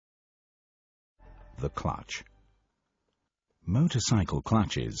the clutch. Motorcycle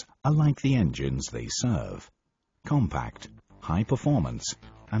clutches are like the engines they serve: compact, high performance,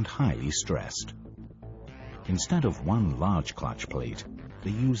 and highly stressed. Instead of one large clutch plate,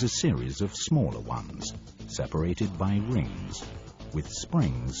 they use a series of smaller ones, separated by rings, with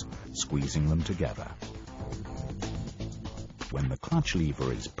springs squeezing them together. When the clutch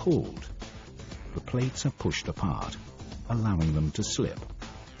lever is pulled, the plates are pushed apart, allowing them to slip,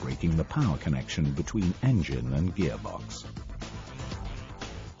 breaking the power connection between engine and gearbox.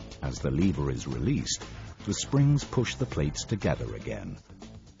 As the lever is released, the springs push the plates together again,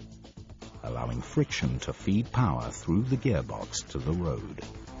 allowing friction to feed power through the gearbox to the road.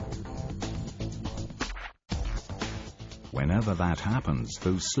 Whenever that happens,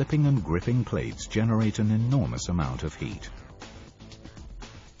 those slipping and gripping plates generate an enormous amount of heat.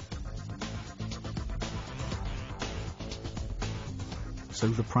 So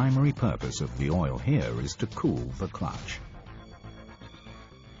the primary purpose of the oil here is to cool the clutch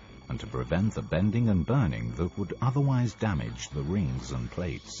and to prevent the bending and burning that would otherwise damage the rings and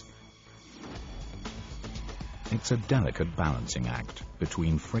plates. It's a delicate balancing act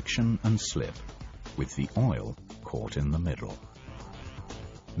between friction and slip, with the oil caught in the middle.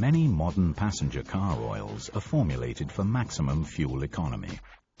 Many modern passenger car oils are formulated for maximum fuel economy.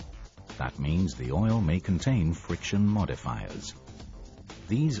 That means the oil may contain friction modifiers.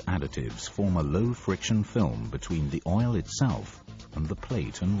 These additives form a low friction film between the oil itself and the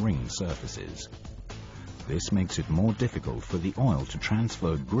plate and ring surfaces. This makes it more difficult for the oil to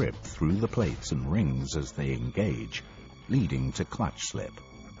transfer grip through the plates and rings as they engage, leading to clutch slip.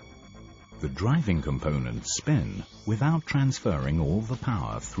 The driving components spin without transferring all the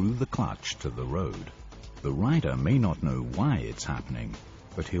power through the clutch to the road. The rider may not know why it's happening,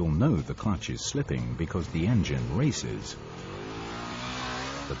 but he'll know the clutch is slipping because the engine races,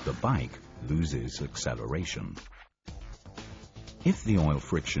 but the bike loses acceleration. If the oil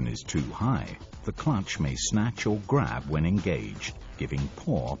friction is too high, the clutch may snatch or grab when engaged, giving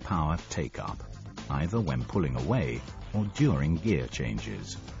poor power take-up, either when pulling away or during gear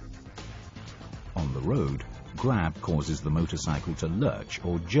changes. On the road, grab causes the motorcycle to lurch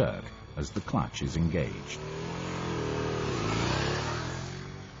or jerk as the clutch is engaged.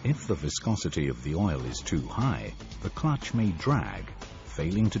 If the viscosity of the oil is too high, the clutch may drag,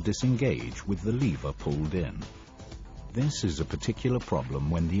 failing to disengage with the lever pulled in. This is a particular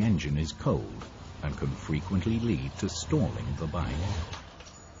problem when the engine is cold and can frequently lead to stalling the bike.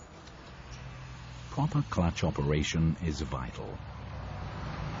 Proper clutch operation is vital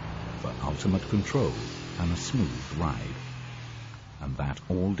for ultimate control and a smooth ride. And that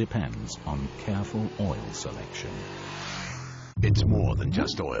all depends on careful oil selection. It's more than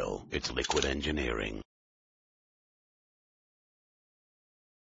just oil, it's liquid engineering.